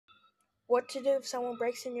what to do if someone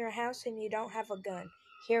breaks in your house and you don't have a gun.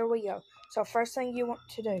 Here we go. So first thing you want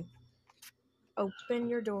to do, open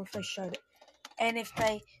your door if they shut it. And if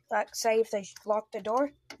they, say if they lock the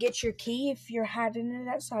door, get your key if you're hiding it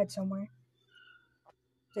outside somewhere.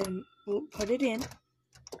 Then put it in.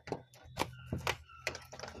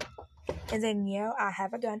 And then yell, I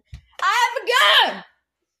have a gun. I have a gun!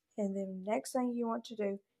 And then the next thing you want to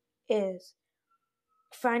do is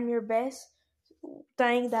find your best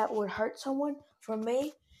thing that would hurt someone. For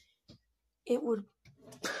me, it would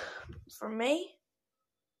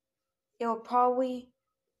probably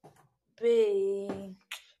be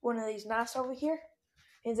one of these knives over here.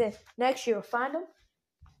 And then next you'll find them.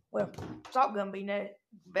 Well, it's not going to be the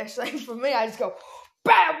best thing for me. I just go,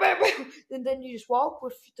 bam, bam, bam. And then you just walk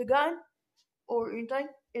with the gun or anything,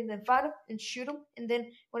 and then fight him and shoot him. And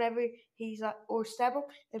then whenever he's, or stab him,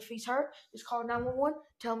 if he's hurt, just call 911,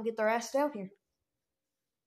 tell him to get their ass down here.